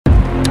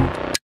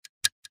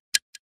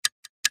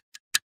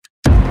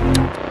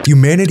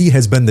Humanity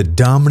has been the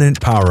dominant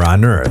power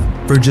on Earth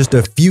for just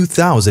a few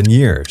thousand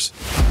years.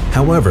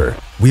 However,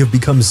 we have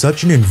become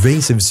such an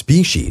invasive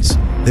species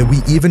that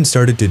we even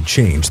started to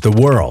change the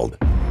world.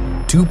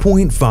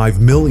 2.5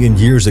 million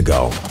years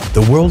ago,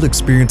 the world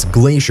experienced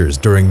glaciers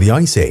during the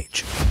Ice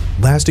Age.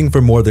 Lasting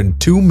for more than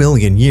 2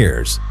 million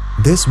years,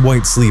 this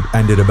white sleep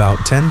ended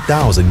about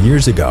 10,000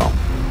 years ago.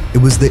 It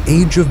was the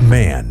age of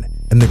man,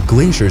 and the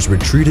glaciers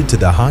retreated to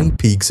the high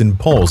peaks and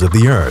poles of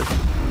the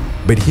Earth.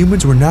 But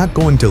humans were not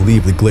going to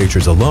leave the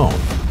glaciers alone,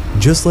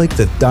 just like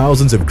the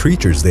thousands of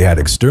creatures they had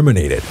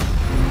exterminated.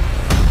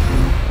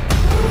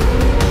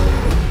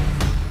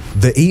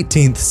 The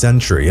 18th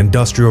century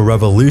Industrial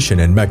Revolution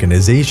and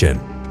mechanization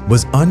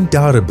was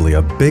undoubtedly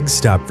a big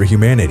step for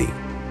humanity.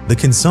 The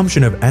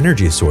consumption of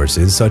energy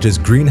sources such as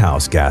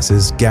greenhouse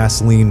gases,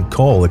 gasoline,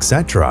 coal,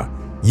 etc.,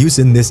 used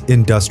in this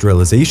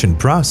industrialization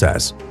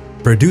process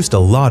produced a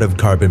lot of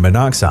carbon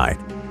monoxide,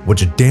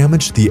 which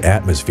damaged the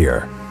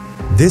atmosphere.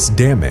 This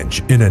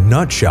damage, in a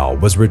nutshell,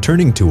 was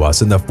returning to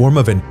us in the form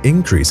of an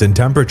increase in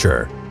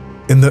temperature.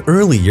 In the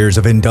early years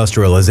of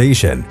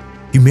industrialization,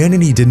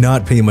 humanity did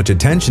not pay much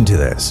attention to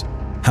this.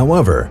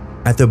 However,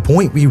 at the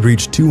point we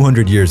reached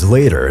 200 years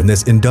later in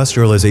this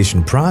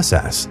industrialization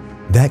process,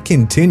 that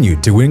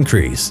continued to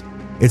increase.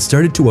 It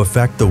started to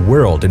affect the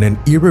world in an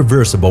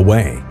irreversible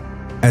way.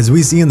 As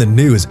we see in the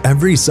news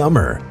every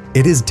summer,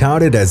 it is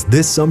touted as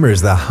this summer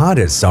is the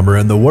hottest summer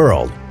in the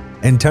world,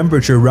 and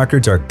temperature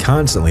records are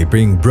constantly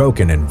being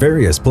broken in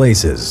various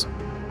places.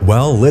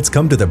 Well, let's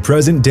come to the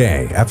present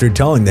day after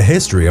telling the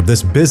history of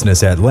this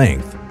business at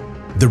length.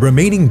 The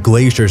remaining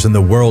glaciers in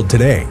the world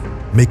today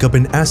make up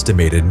an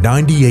estimated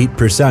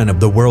 98% of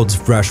the world's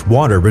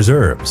freshwater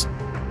reserves.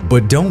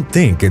 But don't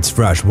think it's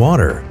fresh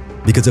water,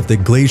 because if the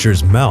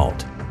glaciers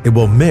melt, it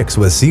will mix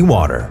with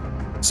seawater.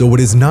 So it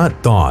is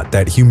not thought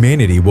that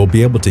humanity will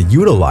be able to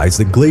utilize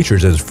the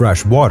glaciers as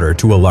fresh water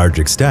to a large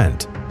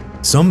extent.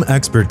 Some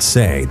experts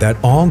say that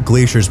all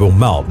glaciers will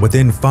melt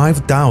within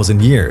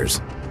 5,000 years,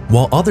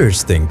 while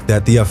others think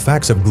that the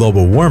effects of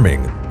global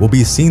warming will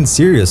be seen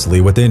seriously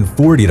within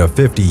 40 to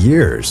 50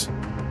 years.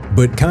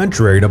 But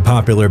contrary to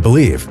popular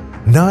belief,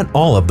 not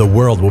all of the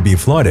world will be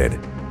flooded.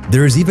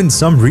 There is even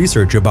some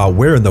research about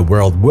where in the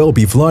world will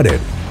be flooded.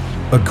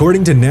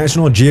 According to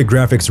National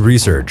Geographic's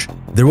research,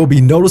 there will be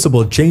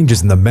noticeable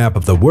changes in the map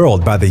of the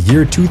world by the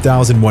year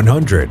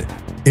 2100.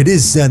 It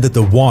is said that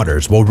the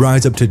waters will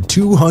rise up to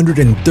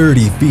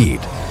 230 feet,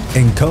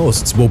 and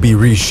coasts will be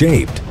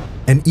reshaped,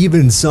 and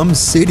even some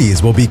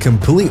cities will be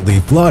completely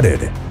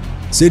flooded.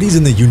 Cities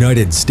in the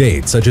United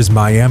States such as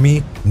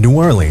Miami, New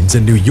Orleans,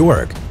 and New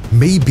York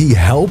may be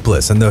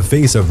helpless in the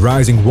face of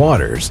rising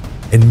waters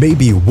and may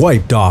be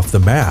wiped off the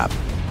map.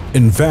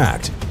 In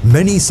fact,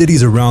 many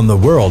cities around the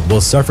world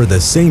will suffer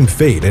the same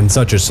fate in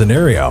such a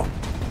scenario.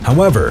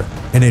 However,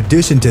 in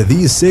addition to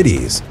these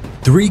cities,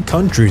 3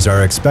 countries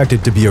are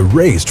expected to be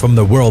erased from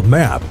the world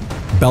map: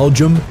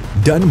 Belgium,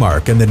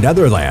 Denmark, and the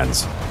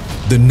Netherlands.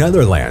 The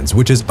Netherlands,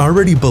 which is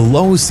already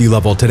below sea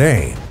level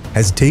today,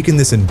 has taken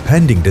this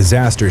impending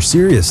disaster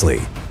seriously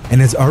and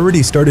has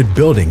already started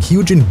building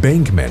huge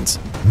embankments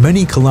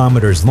many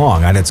kilometers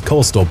long on its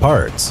coastal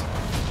parts.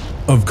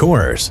 Of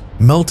course,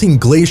 melting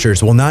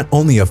glaciers will not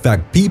only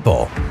affect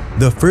people.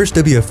 The first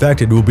to be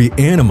affected will be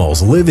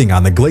animals living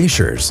on the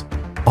glaciers.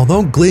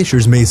 Although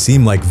glaciers may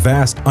seem like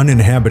vast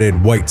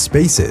uninhabited white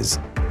spaces,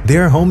 they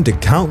are home to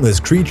countless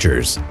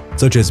creatures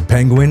such as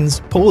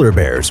penguins, polar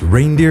bears,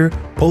 reindeer,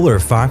 polar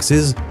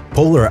foxes,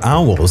 polar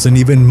owls, and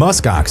even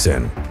musk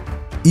oxen.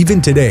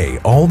 Even today,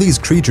 all these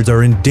creatures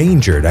are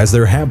endangered as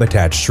their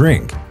habitats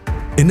shrink.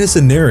 In a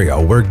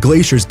scenario where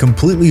glaciers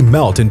completely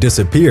melt and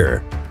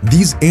disappear,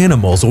 these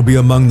animals will be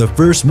among the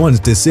first ones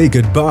to say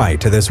goodbye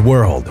to this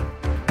world.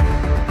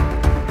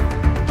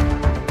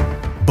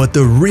 But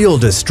the real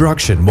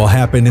destruction will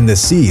happen in the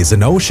seas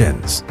and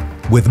oceans.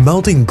 With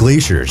melting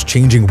glaciers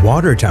changing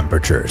water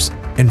temperatures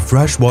and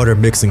fresh water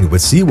mixing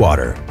with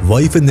seawater,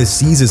 life in the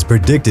seas is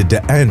predicted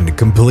to end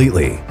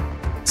completely.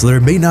 So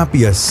there may not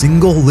be a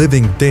single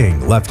living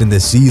thing left in the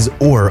seas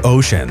or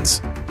oceans.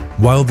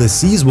 While the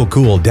seas will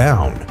cool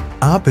down,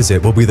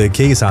 opposite will be the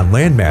case on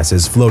land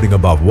masses floating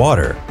above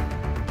water.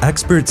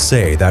 Experts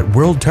say that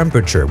world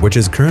temperature, which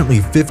is currently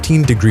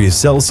 15 degrees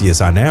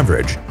Celsius on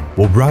average,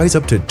 will rise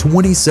up to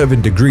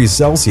 27 degrees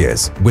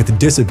Celsius, with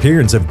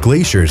disappearance of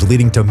glaciers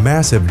leading to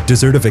massive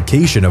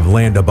desertification of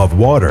land above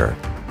water.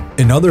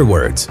 In other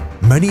words,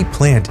 many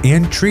plant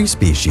and tree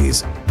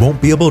species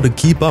won't be able to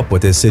keep up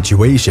with this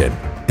situation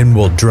and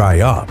will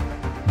dry up.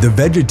 The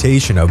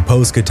vegetation of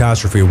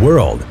post-catastrophe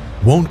world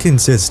won't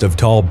consist of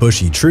tall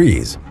bushy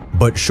trees,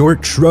 but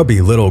short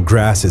shrubby little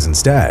grasses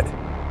instead.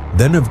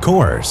 Then of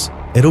course,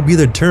 it'll be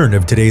the turn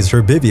of today's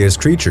herbivorous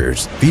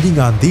creatures feeding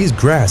on these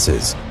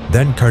grasses,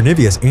 then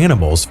carnivorous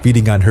animals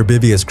feeding on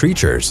herbivorous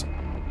creatures.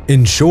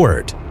 In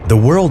short, the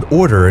world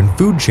order and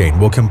food chain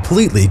will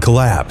completely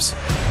collapse.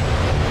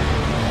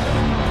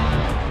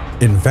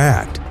 In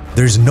fact,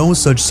 there's no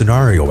such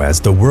scenario as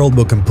the world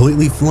will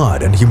completely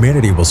flood and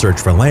humanity will search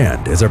for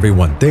land, as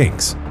everyone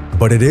thinks.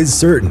 but it is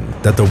certain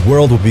that the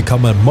world will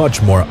become a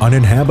much more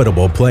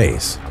uninhabitable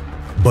place.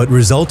 But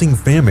resulting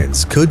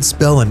famines could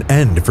spell an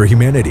end for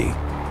humanity.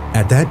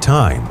 At that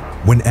time,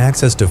 when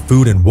access to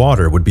food and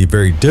water would be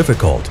very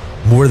difficult,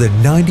 more than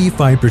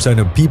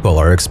 95% of people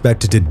are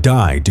expected to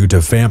die due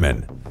to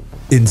famine.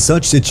 In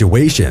such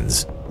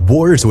situations,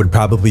 wars would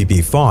probably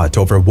be fought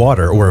over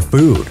water or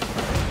food.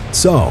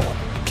 So,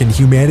 can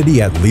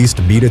humanity at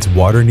least meet its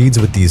water needs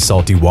with these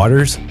salty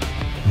waters?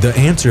 The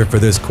answer for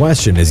this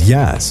question is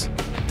yes.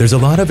 There's a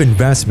lot of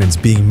investments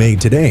being made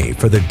today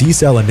for the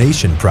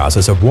desalination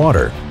process of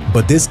water,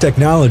 but this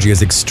technology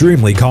is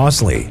extremely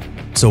costly,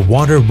 so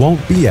water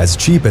won't be as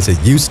cheap as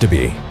it used to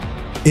be.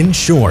 In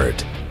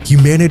short,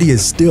 humanity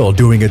is still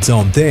doing its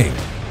own thing.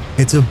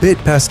 It's a bit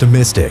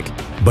pessimistic,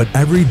 but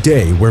every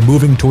day we're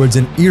moving towards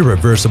an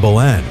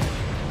irreversible end.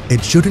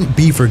 It shouldn't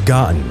be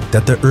forgotten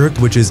that the Earth,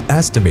 which is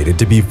estimated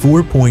to be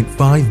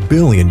 4.5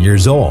 billion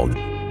years old,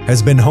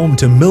 has been home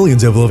to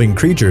millions of living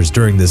creatures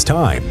during this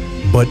time,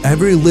 but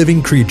every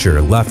living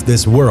creature left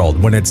this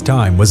world when its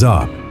time was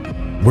up.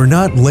 We're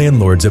not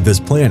landlords of this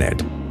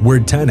planet, we're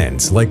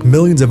tenants like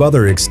millions of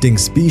other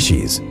extinct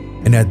species,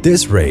 and at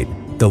this rate,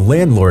 the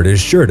landlord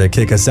is sure to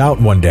kick us out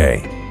one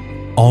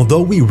day.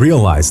 Although we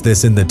realized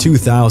this in the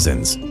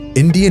 2000s,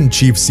 Indian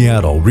Chief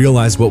Seattle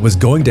realized what was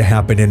going to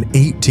happen in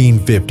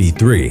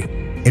 1853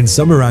 and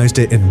summarized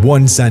it in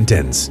one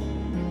sentence.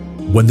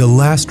 When the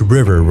last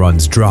river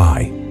runs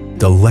dry,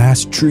 the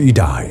last tree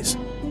dies,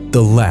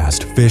 the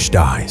last fish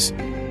dies,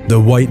 the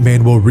white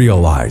man will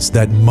realize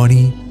that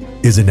money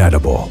is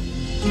inedible.